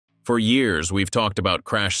For years, we've talked about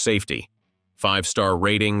crash safety, 5-star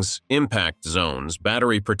ratings, impact zones,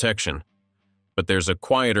 battery protection. But there's a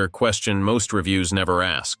quieter question most reviews never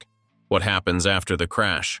ask. What happens after the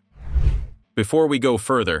crash? Before we go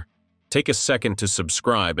further, take a second to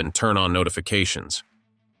subscribe and turn on notifications.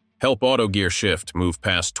 Help AutoGearshift move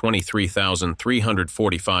past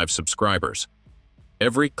 23,345 subscribers.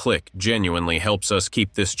 Every click genuinely helps us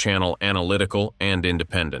keep this channel analytical and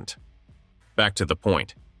independent. Back to the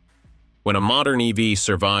point. When a modern EV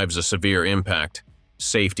survives a severe impact,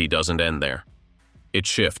 safety doesn't end there. It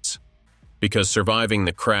shifts. Because surviving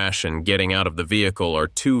the crash and getting out of the vehicle are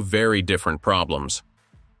two very different problems.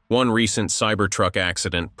 One recent Cybertruck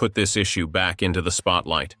accident put this issue back into the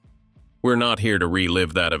spotlight. We're not here to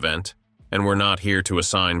relive that event, and we're not here to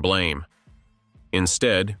assign blame.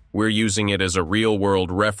 Instead, we're using it as a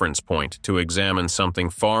real-world reference point to examine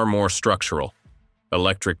something far more structural: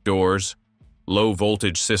 electric doors,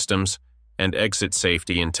 low-voltage systems, and exit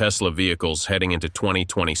safety in Tesla vehicles heading into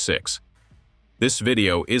 2026. This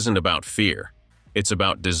video isn't about fear. It's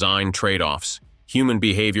about design trade-offs, human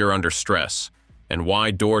behavior under stress, and why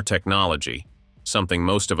door technology, something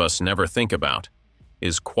most of us never think about,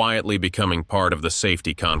 is quietly becoming part of the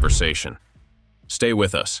safety conversation. Stay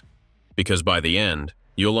with us, because by the end,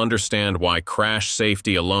 you'll understand why crash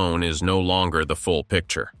safety alone is no longer the full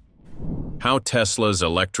picture. How Tesla's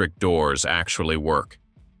electric doors actually work.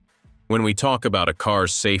 When we talk about a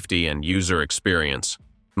car's safety and user experience,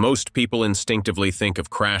 most people instinctively think of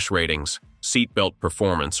crash ratings, seatbelt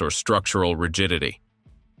performance, or structural rigidity.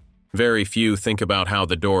 Very few think about how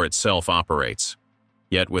the door itself operates.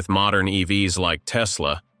 Yet with modern EVs like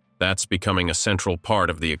Tesla, that's becoming a central part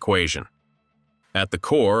of the equation. At the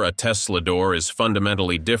core, a Tesla door is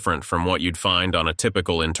fundamentally different from what you'd find on a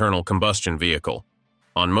typical internal combustion vehicle.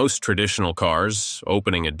 On most traditional cars,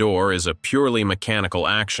 opening a door is a purely mechanical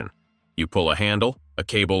action. You pull a handle, a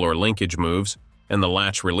cable or linkage moves, and the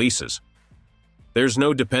latch releases. There's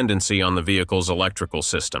no dependency on the vehicle's electrical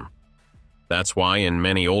system. That's why in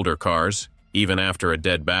many older cars, even after a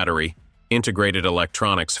dead battery, integrated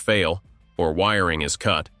electronics fail, or wiring is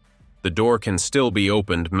cut, the door can still be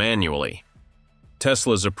opened manually.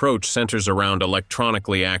 Tesla's approach centers around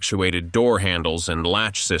electronically actuated door handles and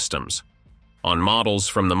latch systems. On models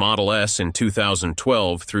from the Model S in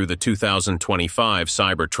 2012 through the 2025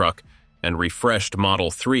 Cybertruck and refreshed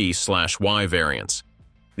Model 3/Y variants,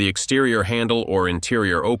 the exterior handle or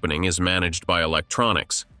interior opening is managed by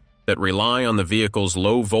electronics that rely on the vehicle's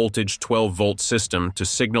low-voltage 12-volt system to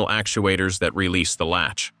signal actuators that release the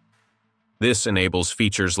latch. This enables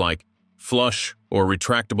features like flush or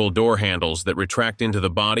retractable door handles that retract into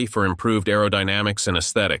the body for improved aerodynamics and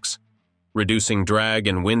aesthetics, reducing drag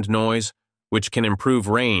and wind noise, which can improve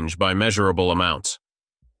range by measurable amounts.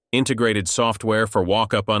 Integrated software for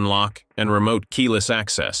walk-up unlock and remote keyless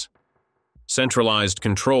access. Centralized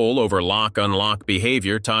control over lock-unlock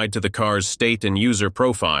behavior tied to the car's state and user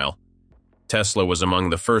profile. Tesla was among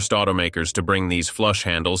the first automakers to bring these flush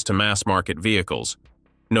handles to mass-market vehicles,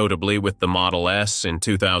 notably with the Model S in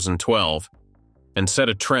 2012, and set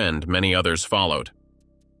a trend many others followed.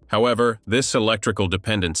 However, this electrical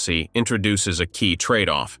dependency introduces a key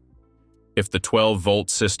trade-off. If the 12-volt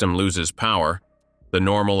system loses power, the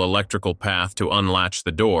normal electrical path to unlatch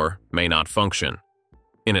the door may not function.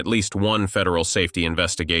 In at least one federal safety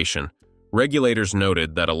investigation, regulators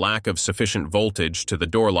noted that a lack of sufficient voltage to the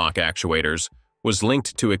door lock actuators was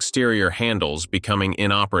linked to exterior handles becoming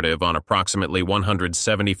inoperative on approximately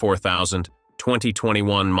 174,000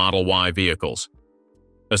 2021 Model Y vehicles.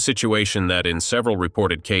 A situation that, in several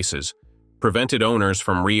reported cases, prevented owners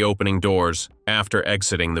from reopening doors after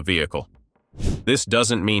exiting the vehicle. This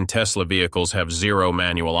doesn't mean Tesla vehicles have zero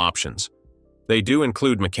manual options. They do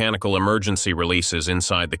include mechanical emergency releases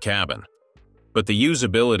inside the cabin, but the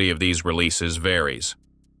usability of these releases varies.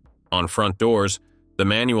 On front doors, the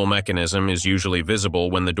manual mechanism is usually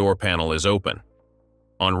visible when the door panel is open.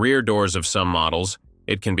 On rear doors of some models,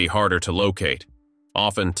 it can be harder to locate,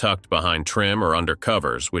 often tucked behind trim or under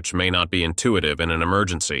covers, which may not be intuitive in an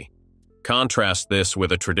emergency. Contrast this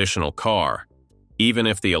with a traditional car. Even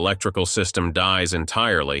if the electrical system dies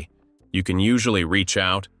entirely, you can usually reach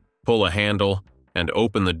out, pull a handle, and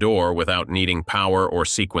open the door without needing power or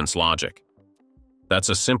sequence logic. That's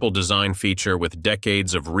a simple design feature with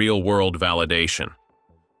decades of real-world validation.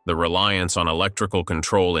 The reliance on electrical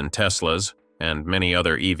control in Teslas, and many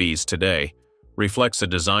other EVs today, reflects a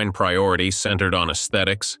design priority centered on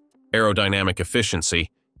aesthetics, aerodynamic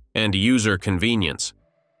efficiency, and user convenience,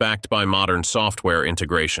 backed by modern software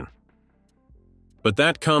integration. But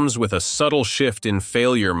that comes with a subtle shift in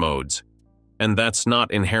failure modes, and that's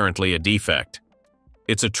not inherently a defect.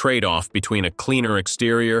 It's a trade-off between a cleaner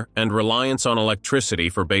exterior and reliance on electricity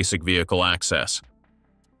for basic vehicle access.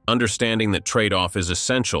 Understanding that trade-off is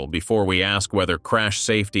essential before we ask whether crash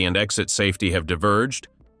safety and exit safety have diverged,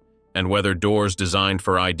 and whether doors designed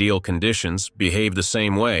for ideal conditions behave the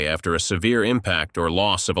same way after a severe impact or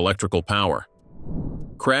loss of electrical power.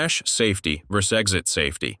 Crash safety versus exit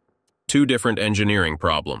safety. Two different engineering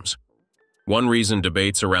problems. One reason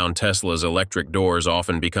debates around Tesla's electric doors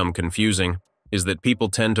often become confusing is that people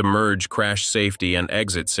tend to merge crash safety and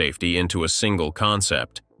exit safety into a single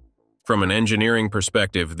concept. From an engineering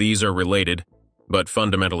perspective, these are related, but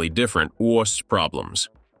fundamentally different problems.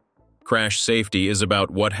 Crash safety is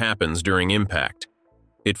about what happens during impact.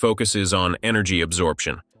 It focuses on energy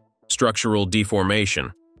absorption, structural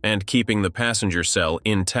deformation, and keeping the passenger cell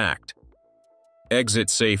intact. Exit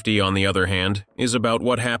safety, on the other hand, is about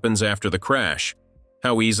what happens after the crash,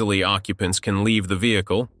 how easily occupants can leave the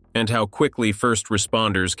vehicle, and how quickly first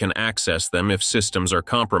responders can access them if systems are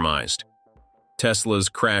compromised. Tesla's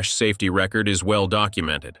crash safety record is well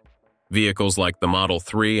documented. Vehicles like the Model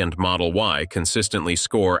 3 and Model Y consistently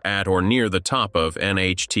score at or near the top of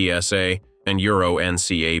NHTSA and Euro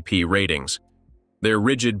NCAP ratings. Their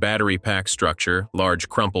rigid battery pack structure, large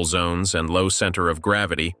crumple zones, and low center of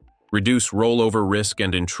gravity reduce rollover risk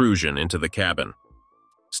and intrusion into the cabin.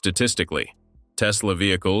 Statistically, Tesla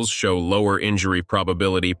vehicles show lower injury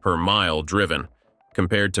probability per mile driven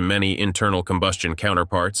compared to many internal combustion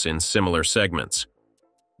counterparts in similar segments.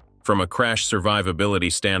 From a crash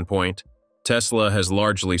survivability standpoint, Tesla has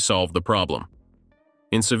largely solved the problem.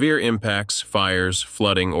 In severe impacts, fires,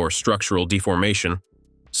 flooding, or structural deformation,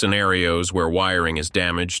 scenarios where wiring is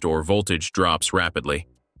damaged or voltage drops rapidly,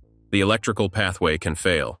 the electrical pathway can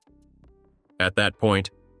fail. At that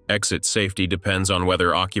point, exit safety depends on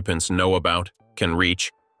whether occupants know about, can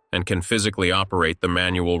reach, and can physically operate the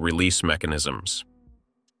manual release mechanisms.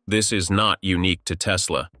 This is not unique to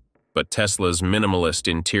Tesla, but Tesla's minimalist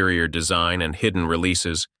interior design and hidden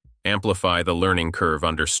releases amplify the learning curve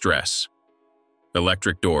under stress.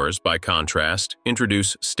 Electric doors, by contrast,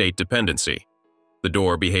 introduce state dependency. The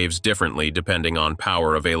door behaves differently depending on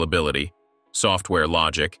power availability, software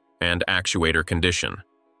logic, and actuator condition.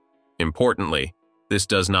 Importantly, this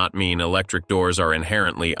does not mean electric doors are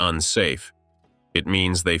inherently unsafe. It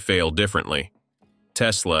means they fail differently.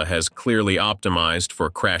 Tesla has clearly optimized for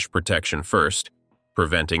crash protection first,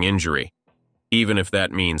 preventing injury, even if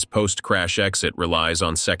that means post-crash exit relies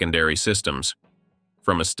on secondary systems.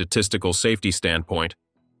 From a statistical safety standpoint,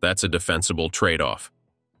 that's a defensible trade-off.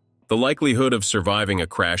 The likelihood of surviving a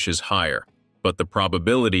crash is higher, but the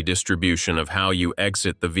probability distribution of how you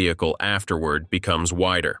exit the vehicle afterward becomes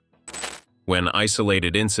wider. When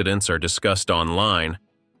isolated incidents are discussed online,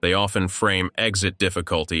 they often frame exit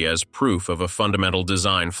difficulty as proof of a fundamental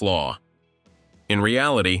design flaw. In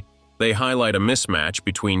reality, they highlight a mismatch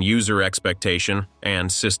between user expectation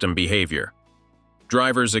and system behavior.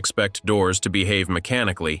 Drivers expect doors to behave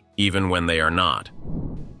mechanically even when they are not.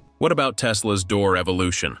 What about Tesla's door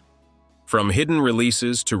evolution? From hidden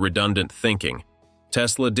releases to redundant thinking,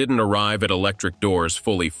 Tesla didn't arrive at electric doors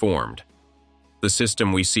fully formed. The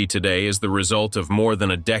system we see today is the result of more than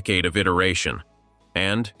a decade of iteration,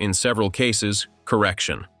 and, in several cases,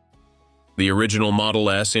 correction. The original Model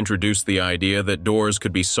S introduced the idea that doors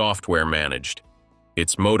could be software managed.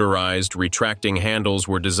 Its motorized, retracting handles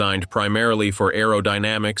were designed primarily for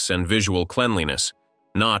aerodynamics and visual cleanliness,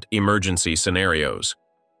 not emergency scenarios.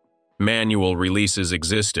 Manual releases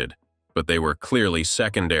existed, but they were clearly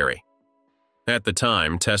secondary. At the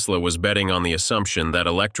time, Tesla was betting on the assumption that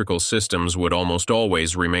electrical systems would almost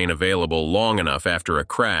always remain available long enough after a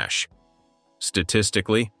crash.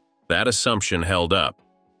 Statistically, that assumption held up,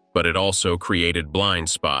 but it also created blind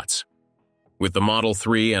spots. With the Model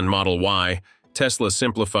 3 and Model Y, Tesla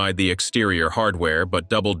simplified the exterior hardware but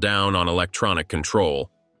doubled down on electronic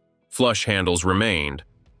control. Flush handles remained,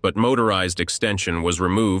 but motorized extension was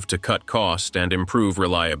removed to cut cost and improve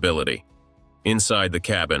reliability. Inside the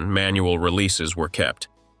cabin, manual releases were kept,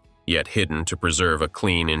 yet hidden to preserve a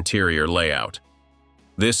clean interior layout.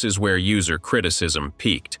 This is where user criticism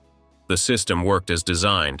peaked. The system worked as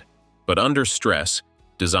designed, but under stress,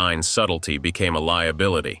 design subtlety became a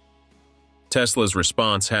liability. Tesla's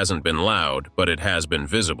response hasn't been loud, but it has been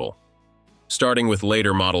visible. Starting with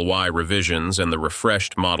later Model Y revisions and the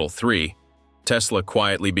refreshed Model 3, Tesla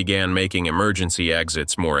quietly began making emergency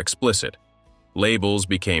exits more explicit. Labels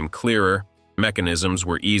became clearer, mechanisms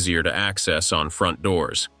were easier to access on front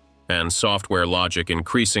doors, and software logic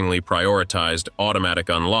increasingly prioritized automatic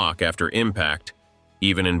unlock after impact,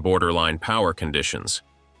 even in borderline power conditions.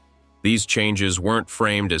 These changes weren't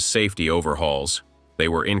framed as safety overhauls, they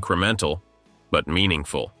were incremental, but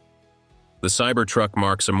meaningful. The Cybertruck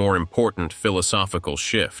marks a more important philosophical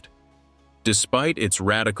shift. Despite its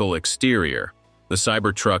radical exterior, the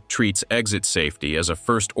Cybertruck treats exit safety as a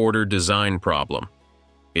first-order design problem.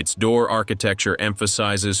 Its door architecture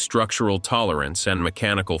emphasizes structural tolerance and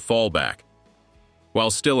mechanical fallback. While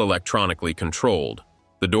still electronically controlled,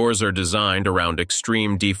 the doors are designed around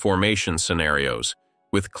extreme deformation scenarios,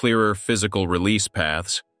 with clearer physical release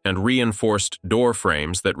paths and reinforced door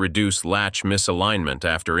frames that reduce latch misalignment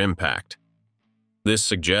after impact. This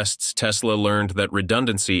suggests Tesla learned that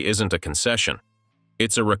redundancy isn't a concession.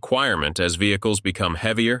 It's a requirement as vehicles become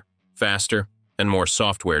heavier, faster, and more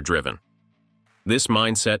software-driven. This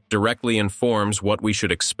mindset directly informs what we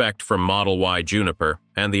should expect from Model Y Juniper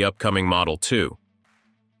and the upcoming Model 2.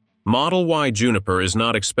 Model Y Juniper is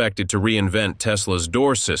not expected to reinvent Tesla's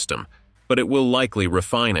door system, but it will likely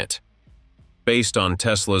refine it. Based on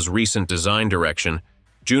Tesla's recent design direction,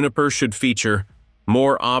 Juniper should feature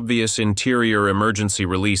more obvious interior emergency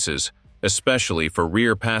releases, especially for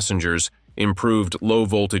rear passengers, improved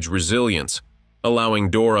low-voltage resilience, allowing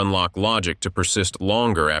door unlock logic to persist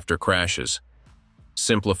longer after crashes,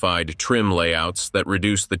 simplified trim layouts that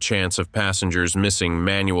reduce the chance of passengers missing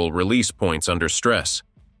manual release points under stress.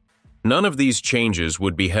 None of these changes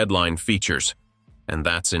would be headline features, and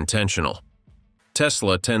that's intentional.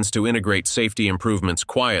 Tesla tends to integrate safety improvements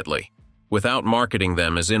quietly, without marketing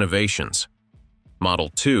them as innovations. Model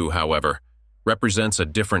 2, however, represents a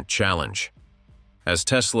different challenge. As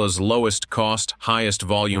Tesla's lowest-cost,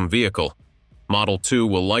 highest-volume vehicle, Model 2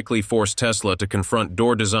 will likely force Tesla to confront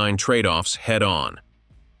door design trade-offs head-on.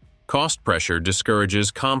 Cost pressure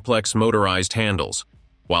discourages complex motorized handles,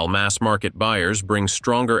 while mass-market buyers bring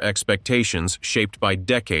stronger expectations shaped by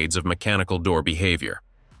decades of mechanical door behavior.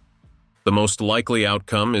 The most likely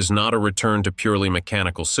outcome is not a return to purely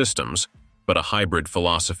mechanical systems, but a hybrid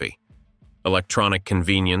philosophy. Electronic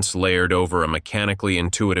convenience layered over a mechanically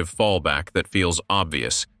intuitive fallback that feels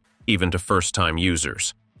obvious, even to first-time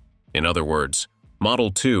users. In other words, Model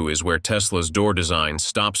 2 is where Tesla's door design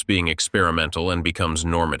stops being experimental and becomes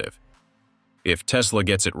normative. If Tesla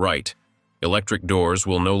gets it right, electric doors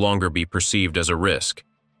will no longer be perceived as a risk.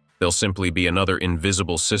 They'll simply be another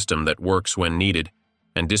invisible system that works when needed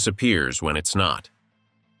and disappears when it's not.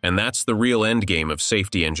 And that's the real endgame of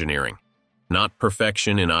safety engineering. Not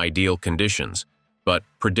perfection in ideal conditions, but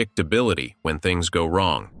predictability when things go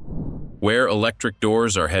wrong. Where electric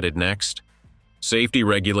doors are headed next? Safety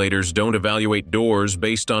regulators don't evaluate doors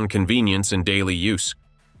based on convenience in daily use.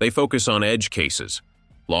 They focus on edge cases,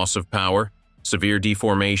 loss of power, severe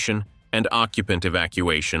deformation, and occupant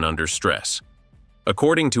evacuation under stress.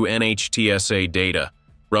 According to NHTSA data,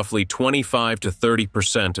 roughly 25 to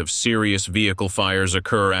 30% of serious vehicle fires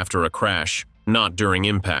occur after a crash, not during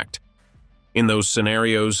impact. In those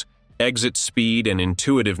scenarios, exit speed and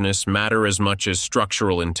intuitiveness matter as much as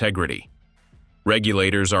structural integrity.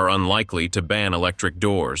 Regulators are unlikely to ban electric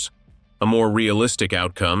doors. A more realistic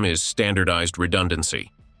outcome is standardized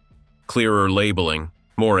redundancy. Clearer labeling,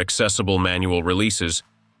 more accessible manual releases,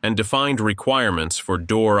 and defined requirements for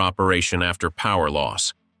door operation after power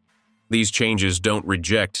loss. These changes don't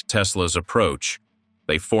reject Tesla's approach,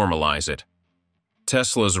 they formalize it.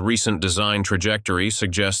 Tesla's recent design trajectory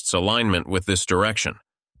suggests alignment with this direction.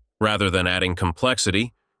 Rather than adding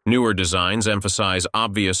complexity, newer designs emphasize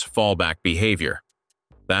obvious fallback behavior.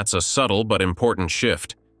 That's a subtle but important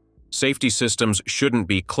shift. Safety systems shouldn't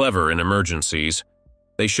be clever in emergencies.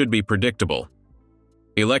 They should be predictable.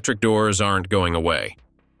 Electric doors aren't going away.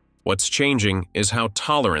 What's changing is how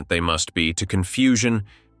tolerant they must be to confusion,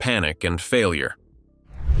 panic, and failure.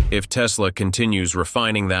 If Tesla continues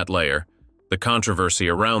refining that layer, the controversy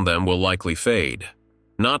around them will likely fade.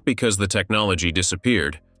 Not because the technology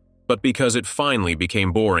disappeared, but because it finally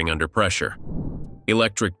became boring under pressure.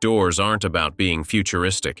 Electric doors aren't about being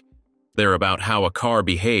futuristic. They're about how a car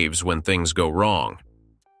behaves when things go wrong.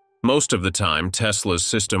 Most of the time, Tesla's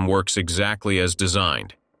system works exactly as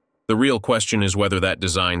designed. The real question is whether that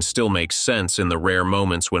design still makes sense in the rare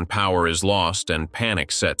moments when power is lost and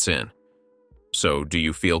panic sets in. So, do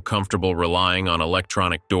you feel comfortable relying on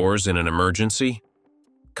electronic doors in an emergency?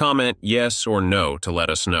 Comment yes or no to let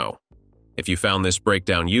us know. If you found this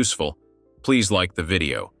breakdown useful, please like the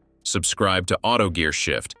video, subscribe to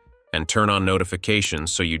AutoGearshift, and turn on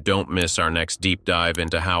notifications so you don't miss our next deep dive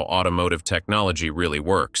into how automotive technology really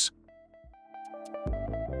works.